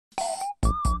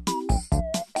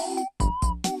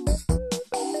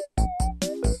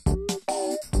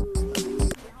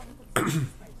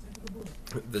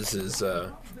This is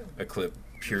a clip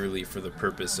purely for the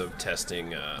purpose of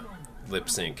testing lip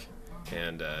sync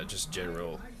and just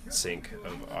general sync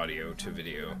of audio to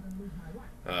video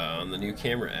on the new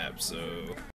camera app.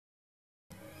 So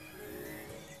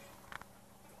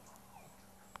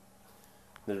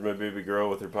there's my baby girl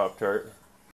with her Pop-Tart.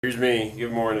 Here's me.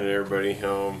 Good morning, everybody.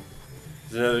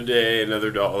 It's another day,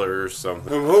 another dollar or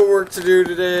something. Homework to do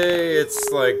today. It's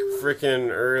like freaking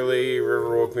early.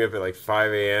 River woke me up at like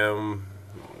 5 a.m.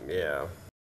 Yeah.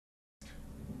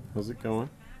 How's it going?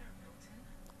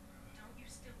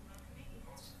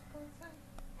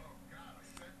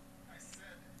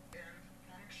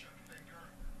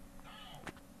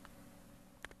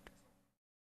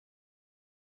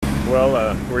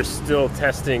 Well, we're still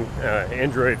testing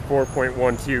Android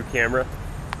 4.12 camera.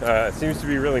 It seems to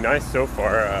be really nice so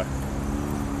far.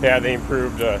 Yeah, they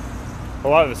improved a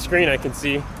lot of the screen I can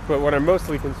see, but what I'm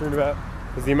mostly concerned about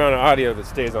is the amount of audio that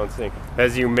stays on sync.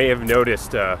 As you may have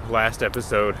noticed last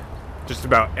episode, just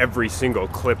about every single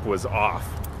clip was off.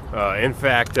 In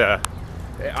fact, I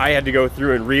had to go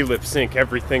through and re-lip sync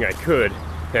everything I could,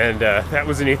 and that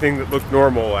wasn't anything that looked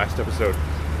normal last episode.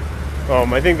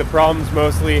 I think the problem's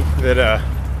mostly that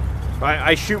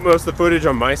I shoot most of the footage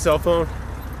on my cell phone,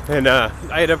 and I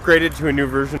had upgraded to a new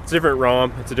version. It's a different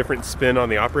ROM, it's a different spin on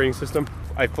the operating system.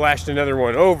 I flashed another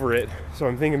one over it, so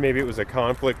I'm thinking maybe it was a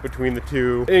conflict between the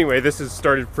two. Anyway, this has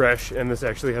started fresh, and this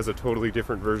actually has a totally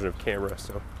different version of camera,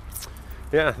 so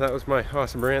yeah, that was my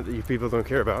awesome rant that you people don't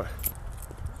care about.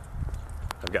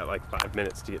 I've got like 5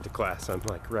 minutes to get to class, so I'm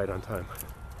like right on time.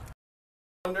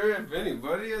 I wonder if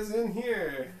anybody is in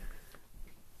here.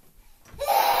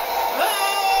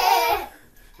 Ah!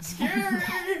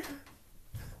 Scary!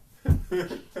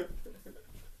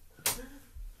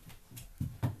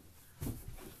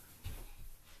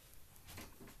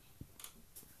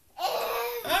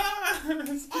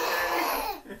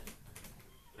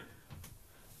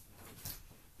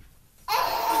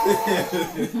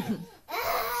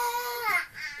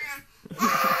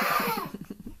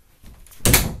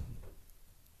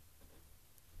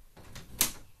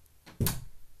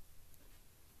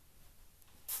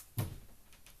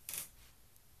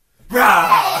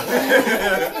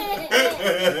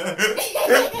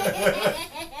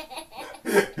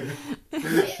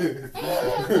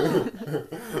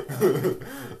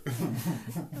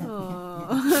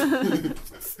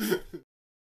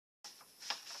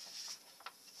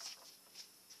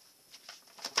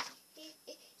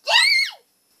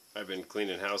 I've been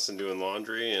cleaning house and doing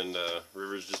laundry, and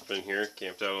River's just been here,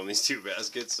 camped out on these two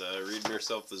baskets, reading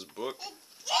herself this book.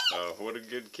 What a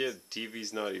good kid.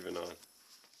 TV's not even on.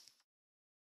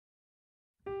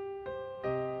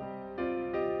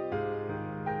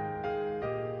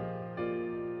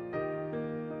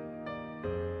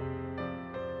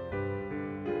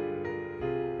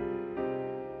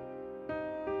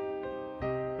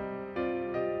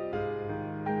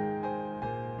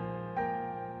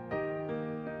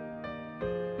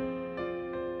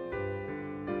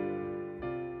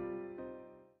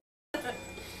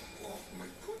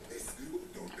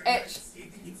 It's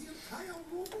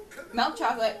milk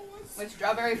chocolate with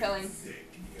strawberry filling,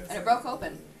 and it broke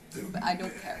open, but I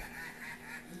don't care.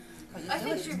 I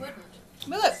think she wouldn't.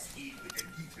 But look,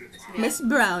 Miss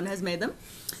Brown has made them,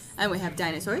 and we have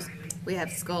dinosaurs, we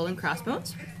have skull and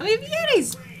crossbones, and we have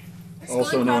yetis.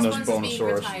 Also known as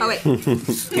Bonosaurus. Oh wait,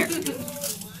 here.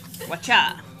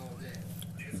 Watcha.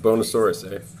 Bonosaurus,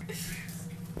 eh?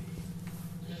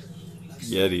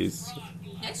 Yetis.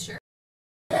 Yes, sure.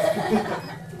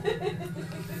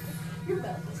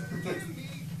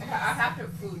 I have to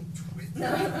have food. No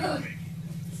food.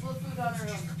 Slow food on her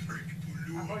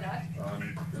own. Or not.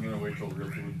 I'm gonna wait till real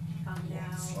food. Calm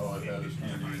down. All I've had is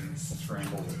candy and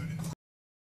scrambled.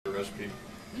 The recipe.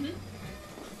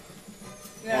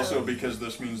 Yeah. Also, because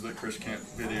this means that Chris can't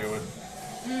video it.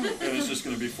 And it's just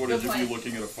gonna be footage of you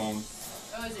looking at a phone.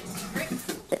 Oh, is it secret?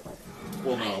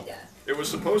 Well, no. It was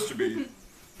supposed to be.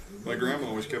 My grandma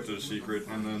always kept it a secret,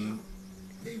 and then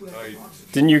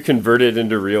Didn't you convert it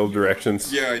into real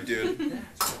directions? yeah, I did.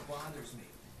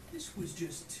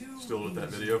 Still with that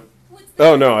video?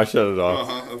 Oh no, I shut it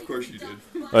off. Of course you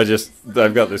did.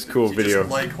 I've got this cool You video.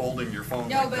 just like holding your phone.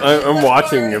 No, like but that. I'm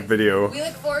watching a video. we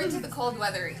look forward to the cold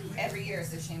weather every year,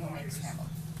 so Shane will make scramble.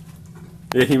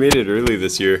 Yeah, he made it early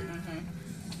this year.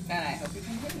 And I hope you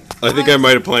continue. I think I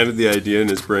might have planted the idea in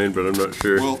his brain, but I'm not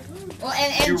sure. Well,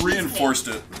 and you cheesecake. reinforced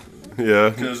it. Yeah.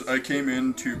 Because I came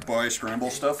in to buy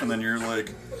scramble stuff, and then you're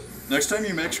like, next time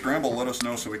you make scramble, let us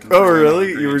know so we can... Oh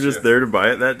really? You were just there to buy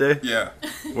it that day? Yeah.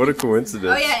 What a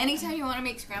coincidence. Oh yeah, anytime you want to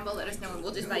make scramble, let us know and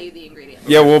we'll just buy you the ingredients.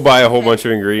 Yeah, we'll buy a whole bunch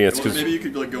of ingredients. Well, Cause, maybe you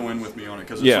could like go in with me on it,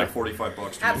 because it's Yeah. like $45 to make.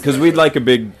 Absolutely. Because we'd like a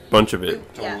big bunch of it.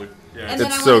 Totally. Yeah. And then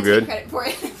It's I so want to good. take credit for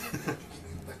it.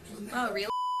 Oh, really?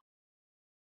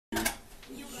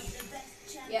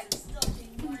 Yeah.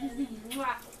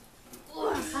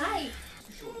 Hi.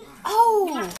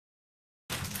 Oh!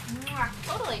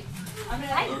 Totally.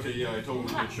 Okay, yeah, I totally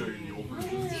did show you the old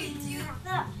version.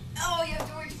 Oh, you have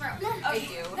George Brown. Oh, you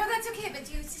do? No, that's okay, but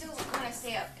do you still want to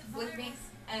stay up with me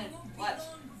and watch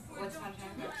what's on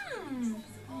time?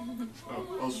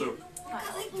 Oh, also,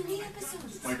 Like 3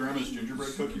 episodes. my grandma's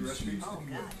gingerbread cookie recipe. Oh,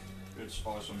 God. It's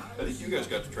awesome. I think you guys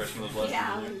got to try some of those last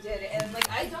Yeah, year. we did. And, like,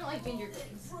 I don't like gingerbread.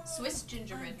 Swiss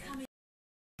gingerbread.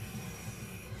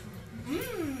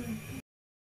 Mmm.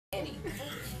 Annie.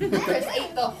 Chris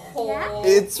ate the whole.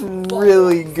 It's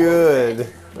really good.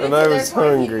 And I was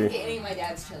Therefore, he hungry. didn't get any of my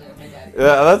dad's chili with my dad.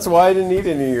 Yeah, that's why I didn't eat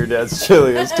any of your dad's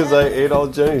chili. It's because I ate all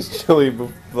Jenny's chili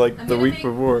like I'm the gonna week make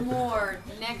before. more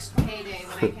next payday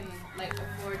when I can like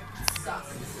afford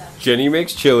sauce and stuff. Jenny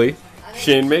makes chili.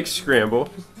 Shane makes scramble.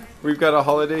 We've got a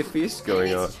holiday feast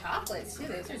going on. It's chocolates too.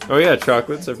 Those are Oh yeah,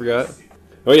 chocolates, I forgot.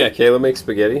 Oh yeah, Kayla makes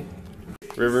spaghetti.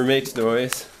 River makes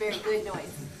noise. very good noise.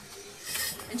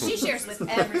 And she shares with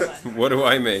everyone. What do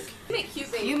I make? You make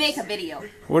cute babies. You make a video.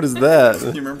 What is that?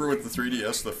 You remember with the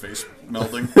 3DS, the face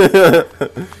melding?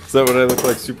 Is that what I look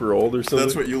like, super old or something?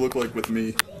 That's what you look like with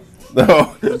me.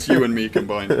 No. It's you and me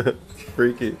combined.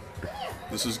 Freaky.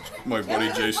 This is my buddy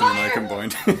Jason and I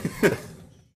combined.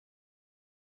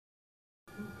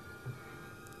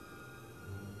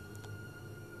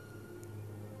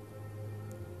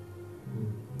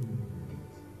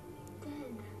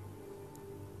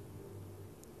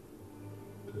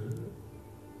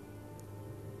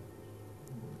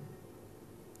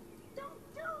 Don't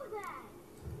do that!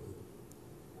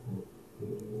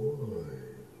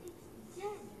 It's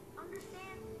dead,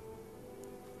 understand?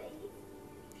 They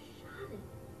shot it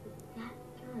with that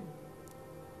gun.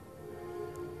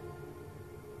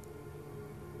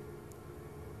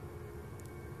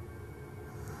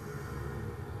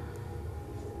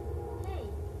 Hey,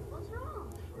 what's wrong?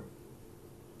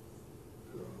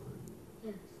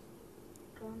 Yes,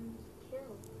 guns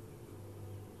kill.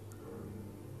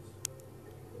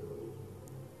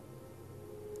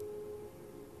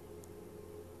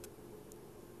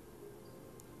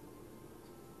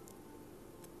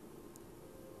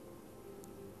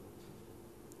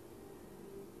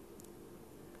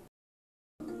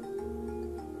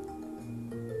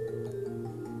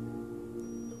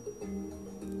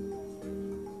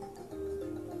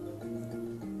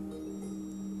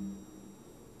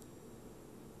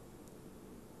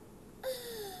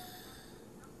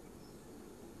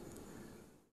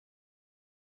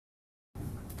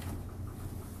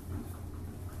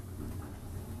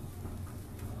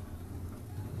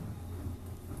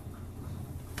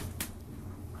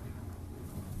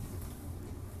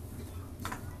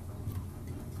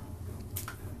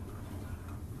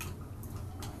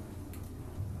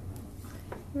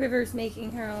 River's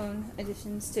making her own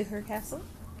additions to her castle.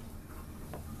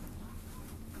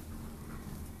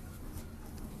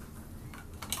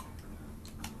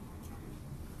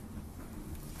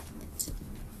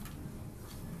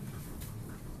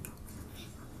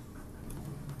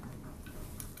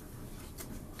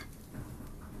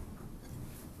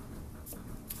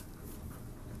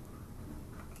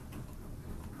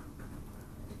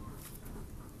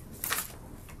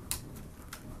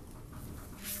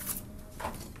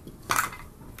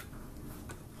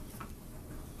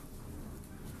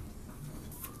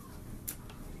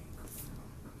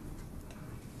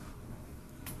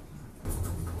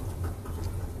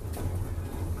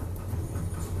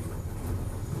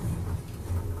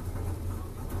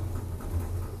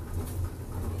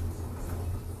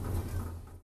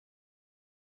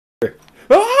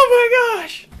 Oh my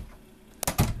gosh!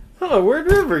 Oh, where'd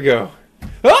River go?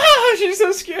 Ah, she's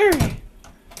so scary!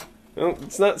 Well,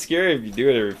 it's not scary if you do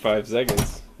it every 5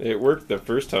 seconds. It worked the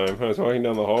first time. I was walking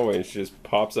down the hallway and she just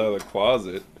pops out of the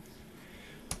closet.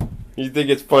 You think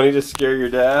it's funny to scare your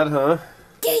dad, huh?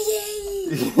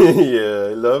 Yeah,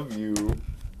 I love you.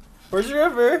 Where's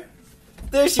River?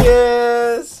 There she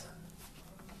is!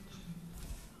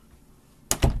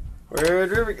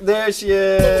 Where'd River? There she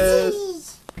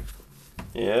is!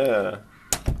 Yeah.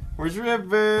 Where's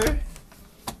River?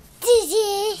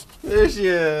 There she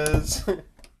is.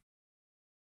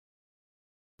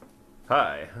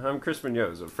 Hi, I'm Chris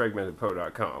Munoz of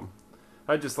FragmentedPo.com.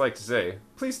 I'd just like to say,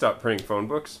 please stop printing phone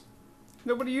books.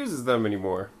 Nobody uses them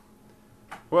anymore.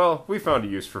 Well, we found a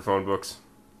use for phone books.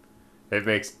 It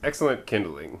makes excellent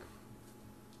kindling.